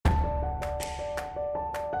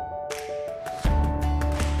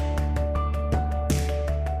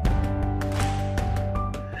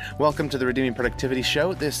Welcome to the Redeeming Productivity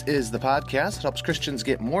Show. This is the podcast that helps Christians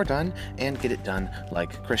get more done and get it done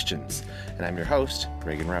like Christians. And I'm your host,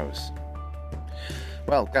 Reagan Rose.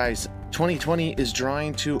 Well, guys, 2020 is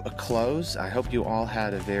drawing to a close. I hope you all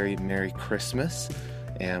had a very Merry Christmas,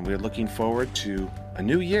 and we're looking forward to a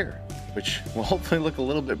new year, which will hopefully look a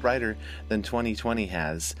little bit brighter than 2020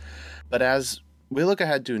 has. But as we look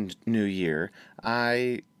ahead to a new year,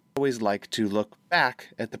 I always like to look back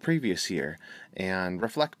at the previous year and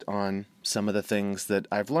reflect on some of the things that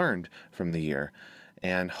I've learned from the year,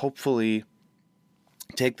 and hopefully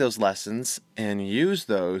take those lessons and use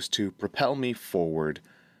those to propel me forward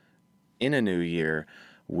in a new year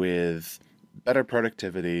with better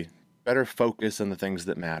productivity, better focus on the things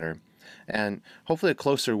that matter, and hopefully a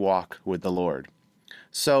closer walk with the Lord.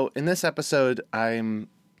 So in this episode, I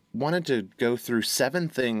wanted to go through 7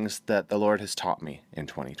 things that the Lord has taught me in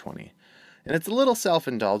 2020. And it's a little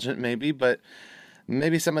self-indulgent maybe, but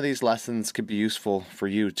maybe some of these lessons could be useful for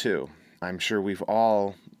you too. I'm sure we've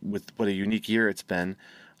all, with what a unique year it's been,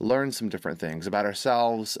 learned some different things about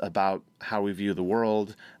ourselves, about how we view the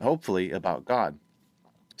world, hopefully about God.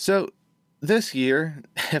 So this year,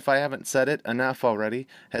 if I haven't said it enough already,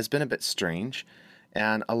 has been a bit strange,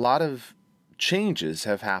 and a lot of changes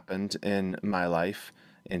have happened in my life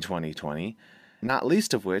in 2020, not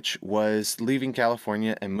least of which was leaving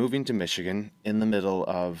California and moving to Michigan in the middle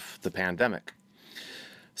of the pandemic.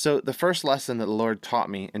 So the first lesson that the Lord taught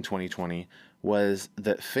me in 2020 was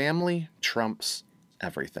that family trumps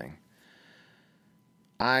everything.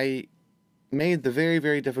 I made the very,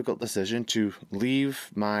 very difficult decision to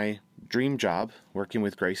leave my dream job working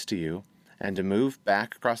with Grace to You and to move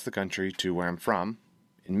back across the country to where I'm from,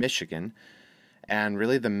 in Michigan. And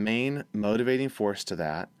really the main motivating force to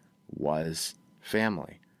that was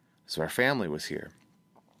family. So our family was here.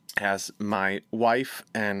 As my wife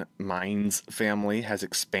and mine's family has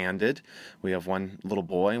expanded, we have one little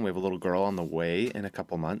boy and we have a little girl on the way in a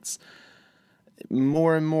couple months.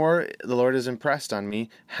 More and more, the Lord has impressed on me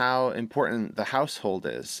how important the household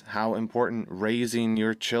is, how important raising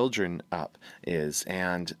your children up is,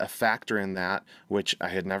 and a factor in that, which I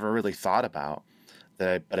had never really thought about,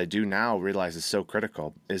 but I do now realize is so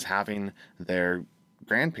critical, is having their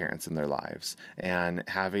grandparents in their lives and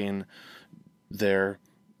having their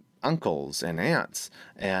uncles and aunts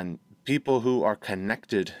and people who are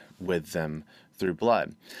connected with them through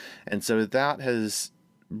blood. And so that has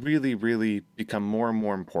really, really become more and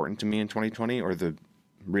more important to me in 2020, or the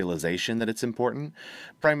realization that it's important,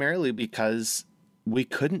 primarily because we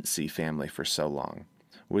couldn't see family for so long.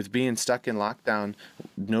 With being stuck in lockdown,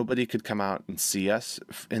 nobody could come out and see us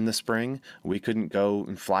in the spring. We couldn't go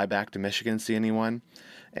and fly back to Michigan and see anyone.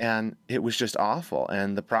 And it was just awful.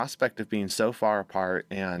 And the prospect of being so far apart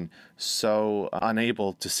and so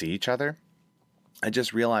unable to see each other, I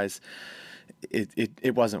just realized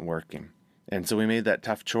it wasn't working. And so we made that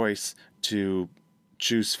tough choice to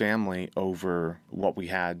choose family over what we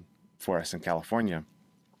had for us in California.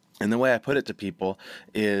 And the way I put it to people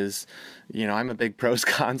is, I'm a big pros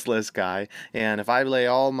cons list guy. And if I lay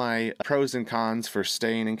all my pros and cons for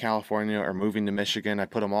staying in California or moving to Michigan, I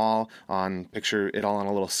put them all on, picture it all on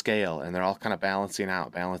a little scale, and they're all kind of balancing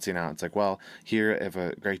out. It's like, well, here I have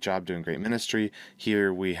a great job doing great ministry.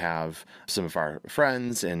 Here we have some of our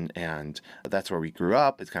friends, and that's where we grew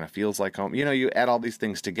up. It kind of feels like home. You add all these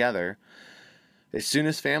things together. As soon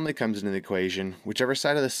as family comes into the equation, whichever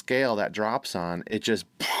side of the scale that drops on, it just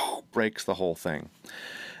breaks the whole thing.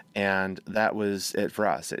 And that was it for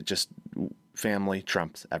us. It just, family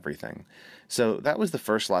trumps everything. So that was the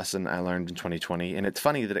first lesson I learned in 2020. And it's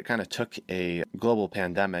funny that it kind of took a global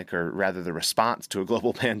pandemic, or rather the response to a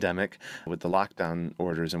global pandemic with the lockdown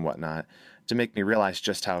orders and whatnot, to make me realize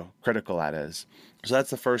just how critical that is. So that's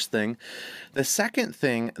the first thing. The second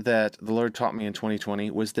thing that the Lord taught me in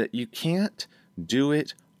 2020 was that you can't do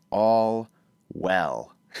it all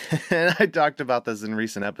well. And I talked about this in a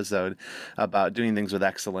recent episode about doing things with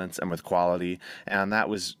excellence and with quality. And that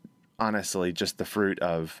was honestly just the fruit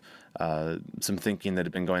of some thinking that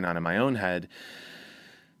had been going on in my own head,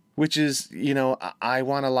 which is, I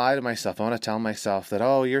want to lie to myself. I want to tell myself that,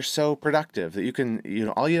 oh, you're so productive that you can,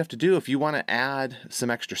 all you have to do if you want to add some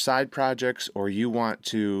extra side projects, or you want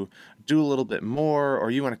to do a little bit more, or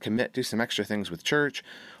you want to commit to some extra things with church,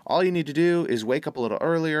 all you need to do is wake up a little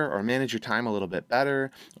earlier, or manage your time a little bit better,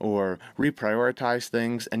 or reprioritize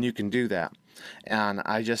things, and you can do that. And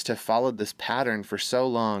I just have followed this pattern for so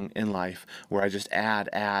long in life where I just add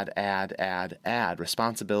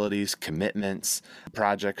responsibilities, commitments,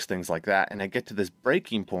 projects, things like that. And I get to this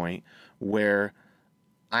breaking point where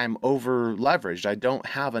I'm over leveraged. I don't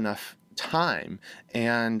have enough time.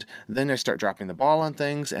 And then I start dropping the ball on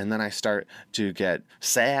things, and then I start to get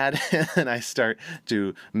sad, and I start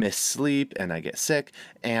to miss sleep, and I get sick.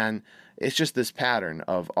 And it's just this pattern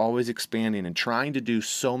of always expanding and trying to do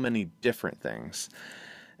so many different things.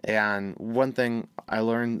 And one thing I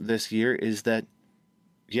learned this year is that,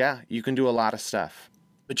 yeah, you can do a lot of stuff,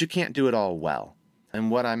 but you can't do it all well. And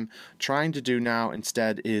what I'm trying to do now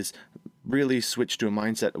instead is really switch to a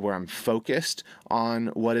mindset where I'm focused on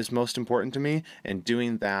what is most important to me and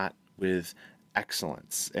doing that with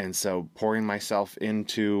excellence. And so pouring myself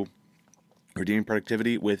into redeeming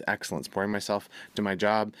productivity with excellence, pouring myself to my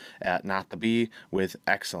job at Not the Bee with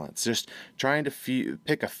excellence, just trying to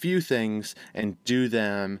pick a few things and do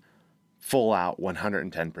them full out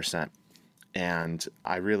 110%. And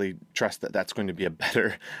I really trust that that's going to be a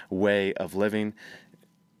better way of living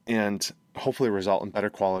and hopefully result in better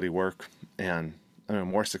quality work and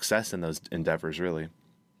more success in those endeavors, really.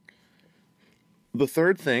 The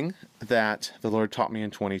third thing that the Lord taught me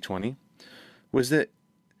in 2020 was that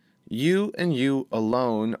you and you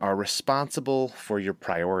alone are responsible for your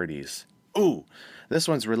priorities. Ooh, this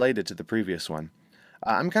one's related to the previous one.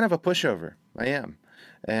 I'm kind of a pushover. I am.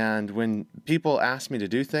 And when people ask me to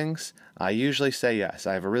do things, I usually say yes.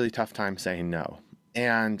 I have a really tough time saying no.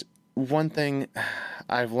 And one thing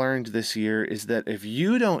I've learned this year is that if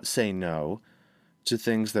you don't say no to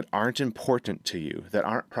things that aren't important to you, that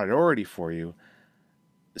aren't priority for you,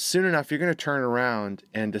 soon enough you're going to turn around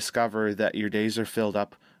and discover that your days are filled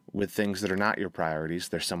up with things that are not your priorities.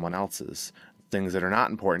 They're someone else's. Things that are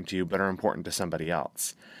not important to you but are important to somebody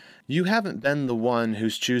else. You haven't been the one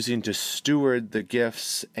who's choosing to steward the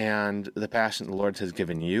gifts and the passion the Lord has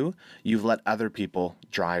given you. You've let other people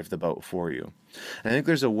drive the boat for you. And I think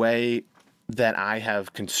there's a way that I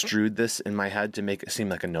have construed this in my head to make it seem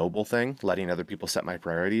like a noble thing, letting other people set my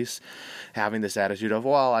priorities, having this attitude of,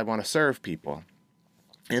 well, I want to serve people.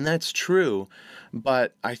 And that's true,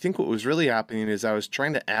 but I think what was really happening is I was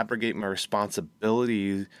trying to abrogate my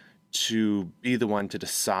responsibility to be the one to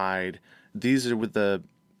decide these are the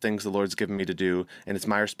things the Lord's given me to do, and it's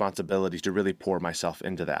my responsibility to really pour myself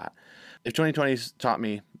into that. If 2020's taught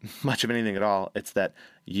me much of anything at all, it's that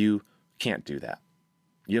you can't do that.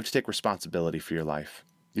 You have to take responsibility for your life.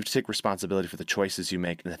 You have to take responsibility for the choices you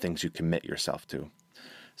make and the things you commit yourself to.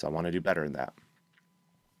 So I want to do better in that.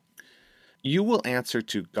 You will answer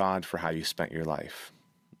to God for how you spent your life.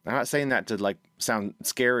 I'm not saying that to sound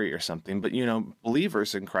scary or something, but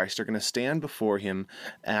believers in Christ are going to stand before him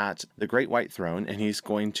at the great white throne, and he's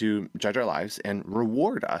going to judge our lives and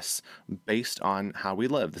reward us based on how we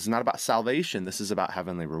live. This is not about salvation. This is about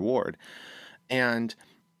heavenly reward. And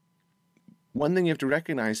one thing you have to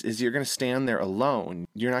recognize is you're going to stand there alone.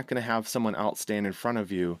 You're not going to have someone else stand in front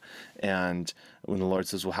of you. And when the Lord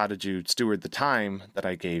says, well, how did you steward the time that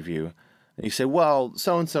I gave you? And you say, well,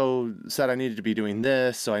 so-and-so said I needed to be doing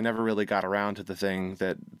this, so I never really got around to the thing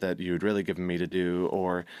that you had really given me to do.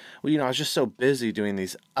 Or, well, I was just so busy doing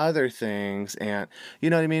these other things. And you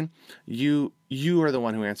know what I mean? You are the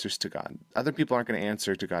one who answers to God. Other people aren't going to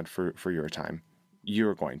answer to God for your time.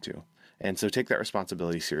 You're going to. And so take that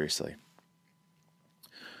responsibility seriously.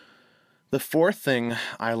 The fourth thing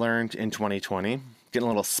I learned in 2020, getting a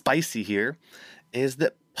little spicy here, is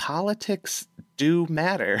that politics do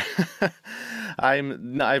matter. I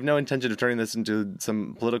have no intention of turning this into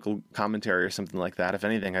some political commentary or something like that. If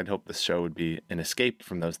anything, I'd hope this show would be an escape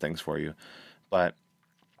from those things for you. But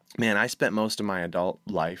man, I spent most of my adult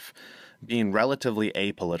life being relatively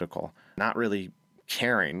apolitical, not really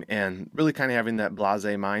caring, and really kind of having that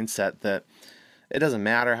blasé mindset that it doesn't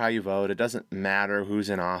matter how you vote. It doesn't matter who's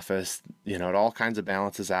in office. It all kinds of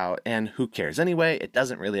balances out. And who cares? Anyway, it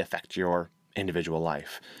doesn't really affect your individual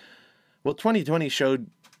life. Well, 2020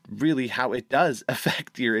 showed really how it does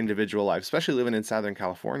affect your individual life, especially living in Southern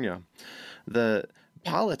California. The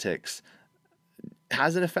politics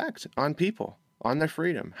has an effect on people, on their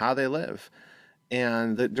freedom, how they live.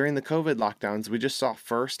 And during the COVID lockdowns, we just saw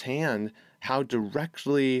firsthand how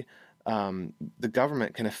directly the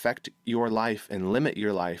government can affect your life and limit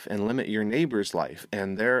your neighbor's life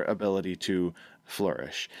and their ability to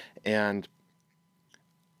flourish. And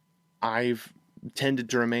I've tended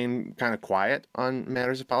to remain kind of quiet on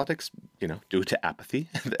matters of politics, due to apathy,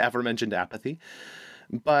 the aforementioned apathy.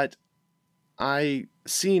 But I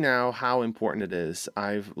see now how important it is.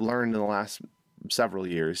 I've learned in the last several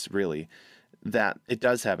years, really, that it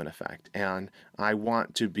does have an effect. And I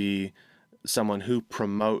want to be someone who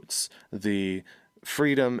promotes the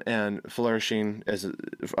freedom and flourishing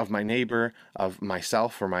of my neighbor, of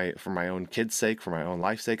myself, for my own kids' sake, for my own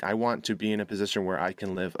life's sake. I want to be in a position where I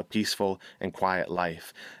can live a peaceful and quiet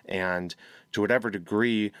life. And to whatever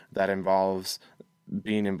degree that involves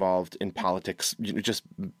being involved in politics, just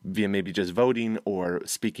via maybe just voting or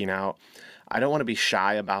speaking out, I don't want to be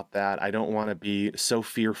shy about that. I don't want to be so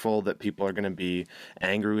fearful that people are going to be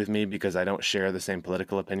angry with me because I don't share the same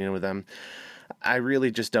political opinion with them. I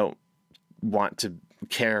really just don't want to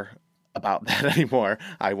care about that anymore.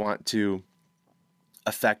 I want to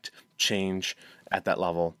affect change at that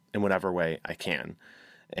level in whatever way I can.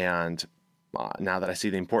 And now that I see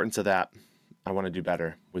the importance of that, I want to do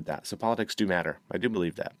better with that. So politics do matter. I do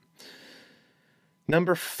believe that.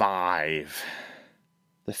 Number 5.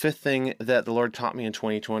 The 5th thing that the Lord taught me in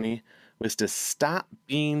 2020 was to stop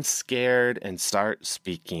being scared and start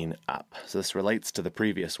speaking up. So this relates to the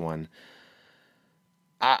previous one.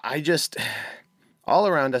 I just, all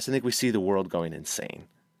around us, I think we see the world going insane.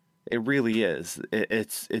 It really is.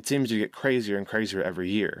 It seems to get crazier and crazier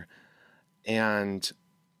every year. And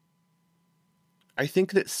I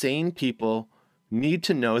think that sane people need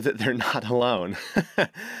to know that they're not alone.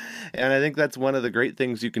 And I think that's one of the great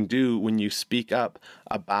things you can do when you speak up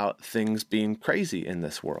about things being crazy in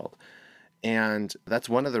this world. And that's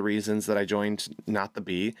one of the reasons that I joined Not the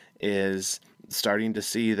Bee, is starting to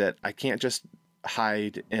see that I can't just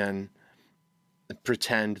hide and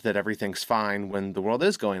pretend that everything's fine when the world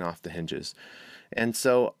is going off the hinges. And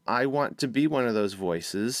so I want to be one of those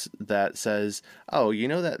voices that says, oh, you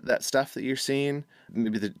know that stuff that you're seeing,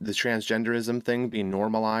 maybe the transgenderism thing being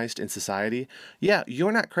normalized in society? Yeah,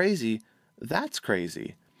 you're not crazy. That's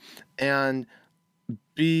crazy. And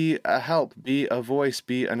be a help, be a voice,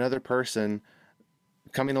 be another person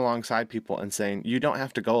coming alongside people and saying, you don't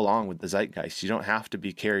have to go along with the zeitgeist. You don't have to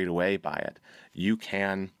be carried away by it. You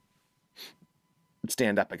can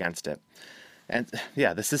stand up against it. And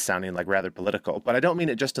yeah, this is sounding like rather political, but I don't mean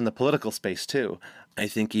it just in the political space too. I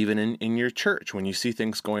think even in your church, when you see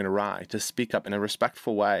things going awry, to speak up in a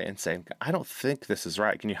respectful way and say, I don't think this is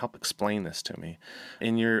right. Can you help explain this to me?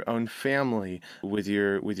 In your own family, with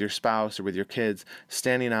your spouse or with your kids,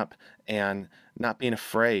 standing up and not being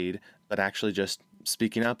afraid, but actually just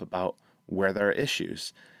speaking up about where there are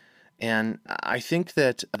issues. And I think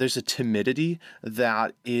that there's a timidity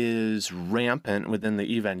that is rampant within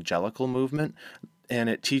the evangelical movement, and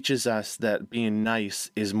it teaches us that being nice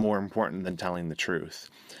is more important than telling the truth.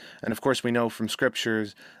 And of course, we know from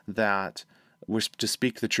scriptures that we're to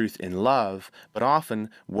speak the truth in love, but often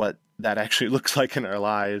what that actually looks like in our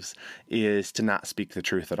lives is to not speak the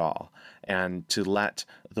truth at all, and to let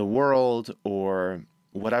the world or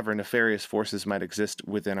whatever nefarious forces might exist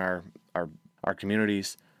within our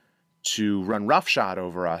communities to run roughshod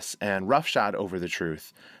over us and roughshod over the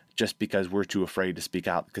truth just because we're too afraid to speak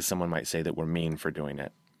out because someone might say that we're mean for doing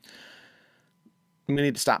it. We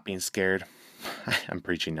need to stop being scared. I'm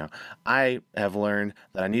preaching now. I have learned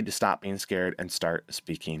that I need to stop being scared and start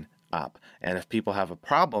speaking up. And if people have a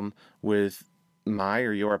problem with my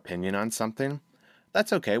or your opinion on something,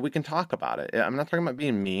 that's okay. We can talk about it. I'm not talking about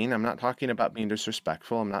being mean. I'm not talking about being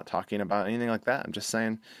disrespectful. I'm not talking about anything like that. I'm just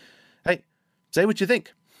saying, hey, say what you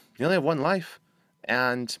think. You only have one life,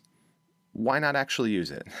 and why not actually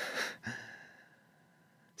use it?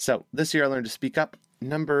 So this year I learned to speak up.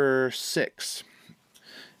 Number 6.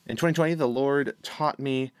 In 2020, the Lord taught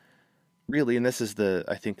me, really, and this is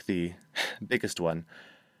I think the biggest one,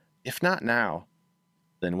 if not now,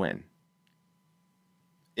 then when?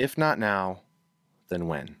 If not now, then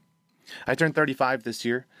when? I turned 35 this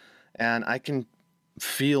year, and I can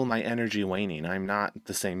feel my energy waning. I'm not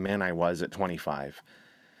the same man I was at 25.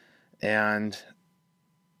 And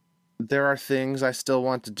there are things I still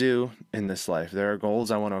want to do in this life. There are goals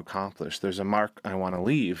I want to accomplish. There's a mark I want to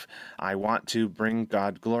leave. I want to bring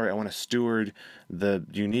God glory. I want to steward the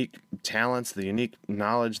unique talents, the unique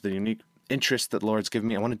knowledge, the unique interests that the Lord's given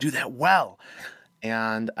me. I want to do that well.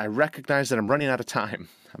 And I recognize that I'm running out of time.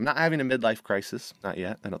 I'm not having a midlife crisis, not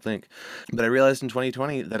yet, I don't think. But I realized in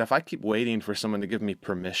 2020 that if I keep waiting for someone to give me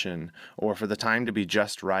permission or for the time to be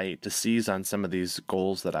just right to seize on some of these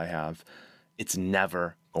goals that I have, it's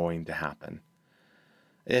never going to happen.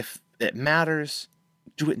 If it matters,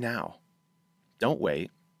 do it now. Don't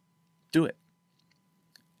wait. Do it.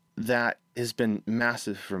 That has been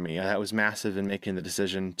massive for me. That was massive in making the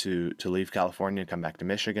decision to leave California and come back to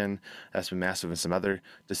Michigan. That's been massive in some other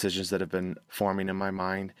decisions that have been forming in my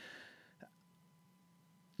mind.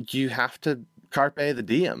 You have to carpe the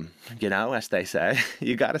diem, as they say.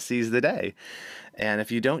 You got to seize the day. And if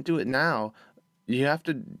you don't do it now, you have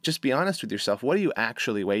to just be honest with yourself. What are you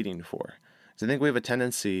actually waiting for? So I think we have a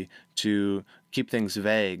tendency to keep things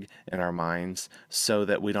vague in our minds so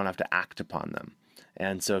that we don't have to act upon them.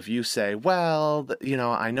 And so if you say, well,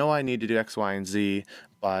 I know I need to do X, Y, and Z,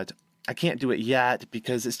 but I can't do it yet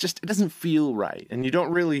because it doesn't feel right. And you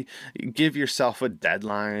don't really give yourself a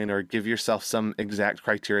deadline or give yourself some exact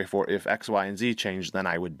criteria for if X, Y, and Z change, then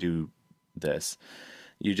I would do this.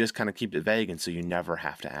 You just kind of keep it vague, and so you never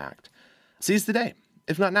have to act. Seize the day.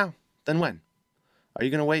 If not now, then when? Are you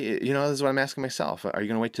going to wait? This is what I'm asking myself. Are you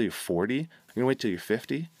going to wait till you're 40? Are you going to wait till you're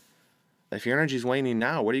 50? If your energy is waning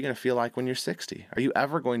now, what are you going to feel like when you're 60? Are you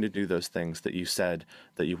ever going to do those things that you said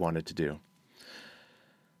that you wanted to do?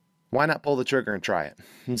 Why not pull the trigger and try it?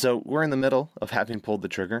 And so we're in the middle of having pulled the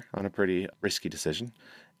trigger on a pretty risky decision,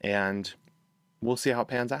 and we'll see how it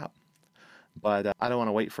pans out. But I don't want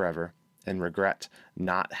to wait forever and regret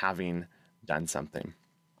not having done something.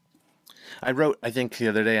 I wrote, I think the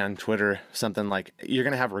other day on Twitter, something like, you're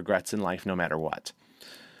going to have regrets in life no matter what.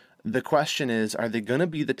 The question is, are they going to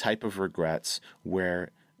be the type of regrets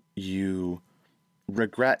where you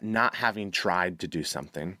regret not having tried to do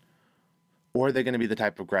something? Or are they going to be the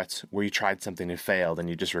type of regrets where you tried something and failed and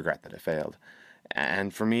you just regret that it failed?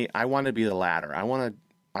 And for me, I want to be the latter. I want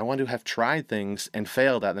to have tried things and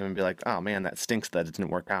failed at them and be like, oh man, that stinks that it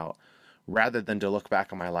didn't work out. Rather than to look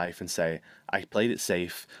back on my life and say, I played it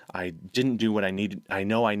safe. I didn't do what I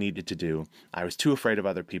needed to do. I was too afraid of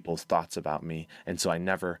other people's thoughts about me. And so I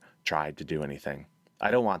never tried to do anything.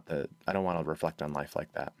 I don't want to reflect on life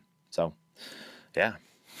like that. So yeah,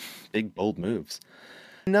 big, bold moves.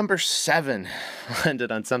 Number 7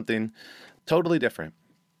 landed on something totally different.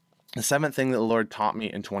 The 7th thing that the Lord taught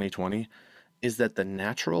me in 2020 is that the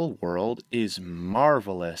natural world is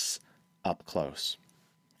marvelous up close.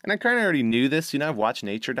 And I kind of already knew this. I've watched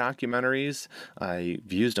nature documentaries.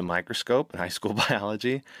 I've used a microscope in high school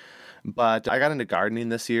biology. But I got into gardening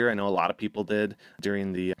this year. I know a lot of people did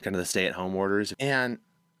during the kind of the stay-at-home orders. And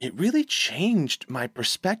it really changed my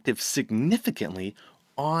perspective significantly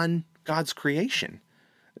on God's creation.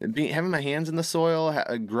 Having my hands in the soil,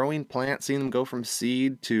 growing plants, seeing them go from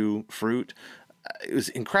seed to fruit, it was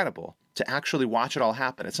incredible to actually watch it all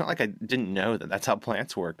happen. It's not like I didn't know that that's how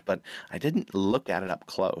plants worked, but I didn't look at it up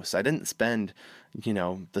close. I didn't spend,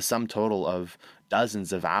 the sum total of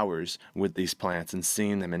dozens of hours with these plants and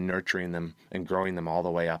seeing them and nurturing them and growing them all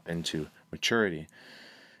the way up into maturity.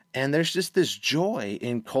 And there's just this joy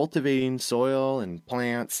in cultivating soil and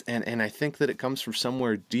plants, and I think that it comes from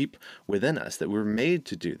somewhere deep within us, that we're made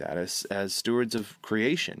to do that as stewards of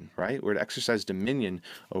creation, right? We're to exercise dominion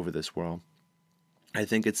over this world. I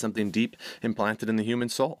think it's something deep implanted in the human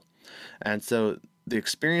soul. And so the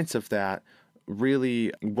experience of that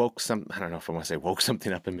really I don't know if I want to say woke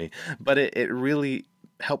something up in me, but it really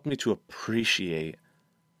helped me to appreciate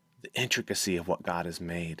the intricacy of what God has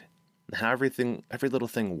made. How every little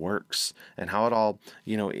thing works, and how it all,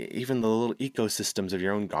 even the little ecosystems of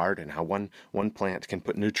your own garden, how one plant can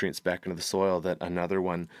put nutrients back into the soil that another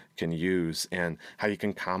one can use, and how you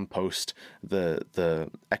can compost the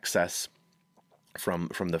excess from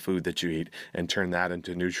the food that you eat and turn that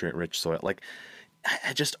into nutrient-rich soil. Like,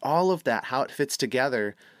 just all of that, how it fits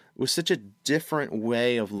together was such a different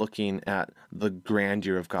way of looking at the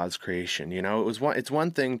grandeur of God's creation. It's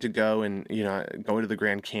one thing to go and, go to the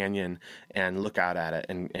Grand Canyon and look out at it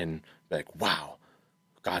and be like, wow,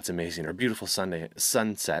 God's amazing, or beautiful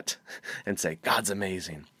sunset and say, God's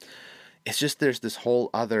amazing. It's just, there's this whole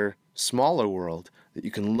other smaller world that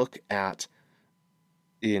you can look at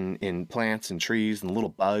in plants and trees and little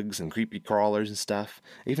bugs and creepy crawlers and stuff,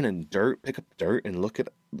 even in dirt. Pick up dirt and look at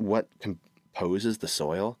what composes the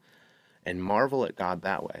soil and marvel at God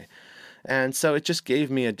that way. And so it just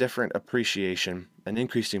gave me a different appreciation, an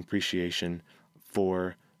increasing appreciation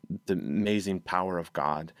for the amazing power of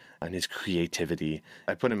God and his creativity.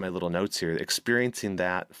 I put in my little notes here, experiencing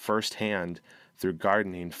that firsthand through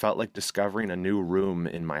gardening felt like discovering a new room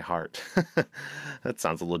in my heart. That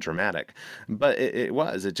sounds a little dramatic, but it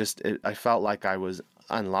was. I felt like I was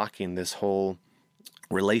unlocking this whole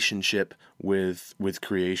relationship with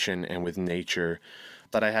creation and with nature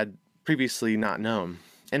that I had previously not known.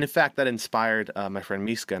 And in fact, that inspired my friend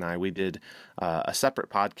Miska and I. We did a separate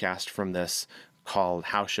podcast from this called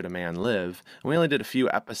How Should a Man Live? And we only did a few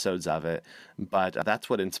episodes of it, but that's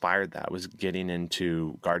what inspired that, was getting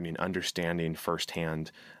into gardening, understanding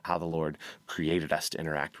firsthand how the Lord created us to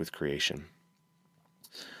interact with creation.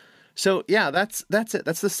 So yeah, that's it.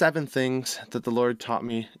 That's the 7 things that the Lord taught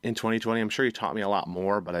me in 2020. I'm sure he taught me a lot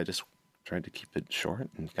more, but I just tried to keep it short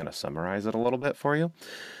and kind of summarize it a little bit for you.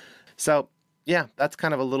 So yeah, that's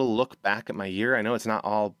kind of a little look back at my year. I know it's not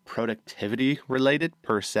all productivity related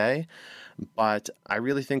per se, but I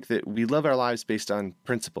really think that we live our lives based on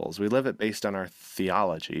principles. We live it based on our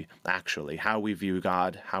theology, actually, how we view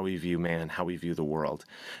God, how we view man, how we view the world.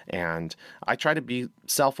 And I try to be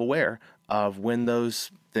self-aware of when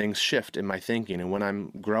those things shift in my thinking and when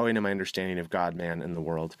I'm growing in my understanding of God, man, and the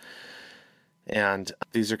world. And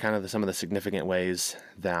these are kind of some of the significant ways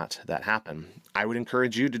that happen. I would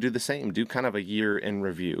encourage you to do the same. Do kind of a year in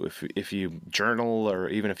review. If you journal, or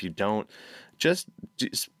even if you don't, just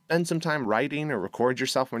spend some time writing or record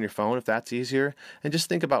yourself on your phone if that's easier. And just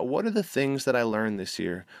think about, what are the things that I learned this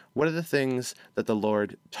year? What are the things that the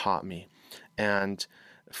Lord taught me? And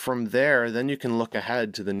from there, then you can look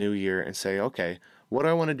ahead to the new year and say, okay, what do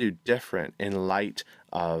I want to do different in light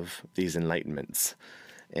of these enlightenments?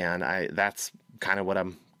 And that's kind of what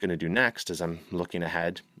I'm going to do next, as I'm looking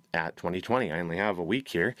ahead at 2020. I only have a week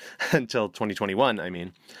here until 2021, I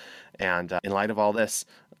mean. And in light of all this,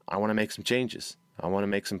 I want to make some changes. I want to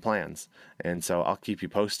make some plans. And so I'll keep you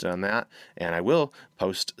posted on that. And I will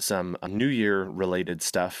post some New Year related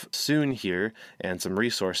stuff soon here and some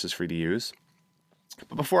resources for you to use.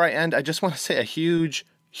 But before I end, I just want to say a huge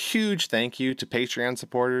thank you to Patreon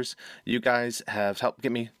supporters. You guys have helped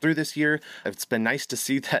get me through this year. It's been nice to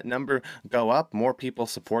see that number go up, more people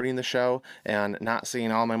supporting the show and not seeing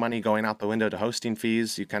all my money going out the window to hosting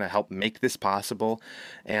fees. You kind of help make this possible.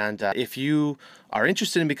 And if you are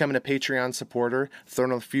interested in becoming a Patreon supporter,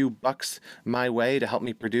 throwing a few bucks my way to help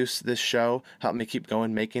me produce this show, help me keep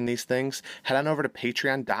going making these things, head on over to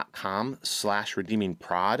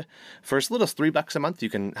patreon.com/redeemingprod. For as little as $3 a month, you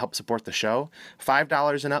can help support the show.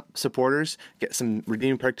 $5 and up supporters get some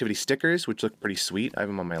Redeeming Productivity stickers, which look pretty sweet. I have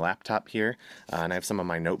them on my laptop here, and I have some on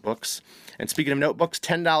my notebooks. And speaking of notebooks,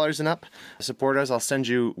 $10 and up supporters, I'll send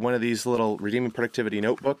you one of these little Redeeming Productivity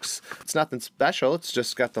notebooks. It's nothing special. It's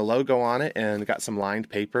just got the logo on it and got some lined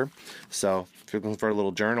paper. So if you're looking for a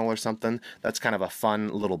little journal or something, that's kind of a fun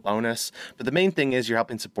little bonus. But the main thing is you're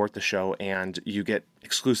helping support the show, and you get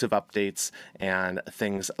exclusive updates and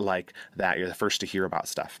things like that. You're the first to hear about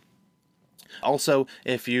stuff. Also,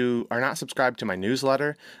 if you are not subscribed to my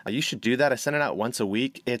newsletter, you should do that. I send it out once a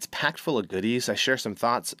week. It's packed full of goodies. I share some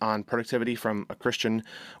thoughts on productivity from a Christian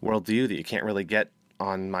worldview that you can't really get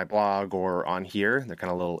on my blog or on here. They're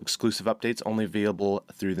kind of little exclusive updates only available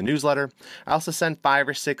through the newsletter. I also send 5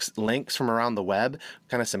 or 6 links from around the web,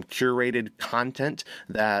 kind of some curated content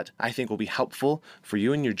that I think will be helpful for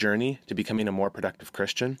you in your journey to becoming a more productive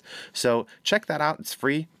Christian. So check that out. It's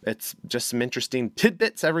free. It's just some interesting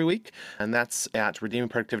tidbits every week. And that's at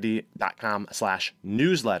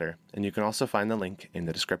redeemingproductivity.com/newsletter. And you can also find the link in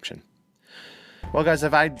the description. Well, guys,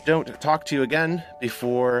 if I don't talk to you again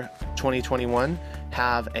before 2021,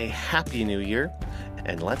 have a happy new year,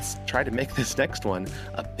 and let's try to make this next one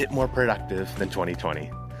a bit more productive than 2020.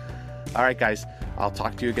 All right, guys, I'll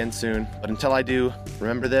talk to you again soon. But until I do,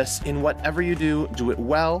 remember this: in whatever you do, do it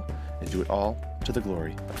well, and do it all to the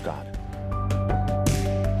glory of God.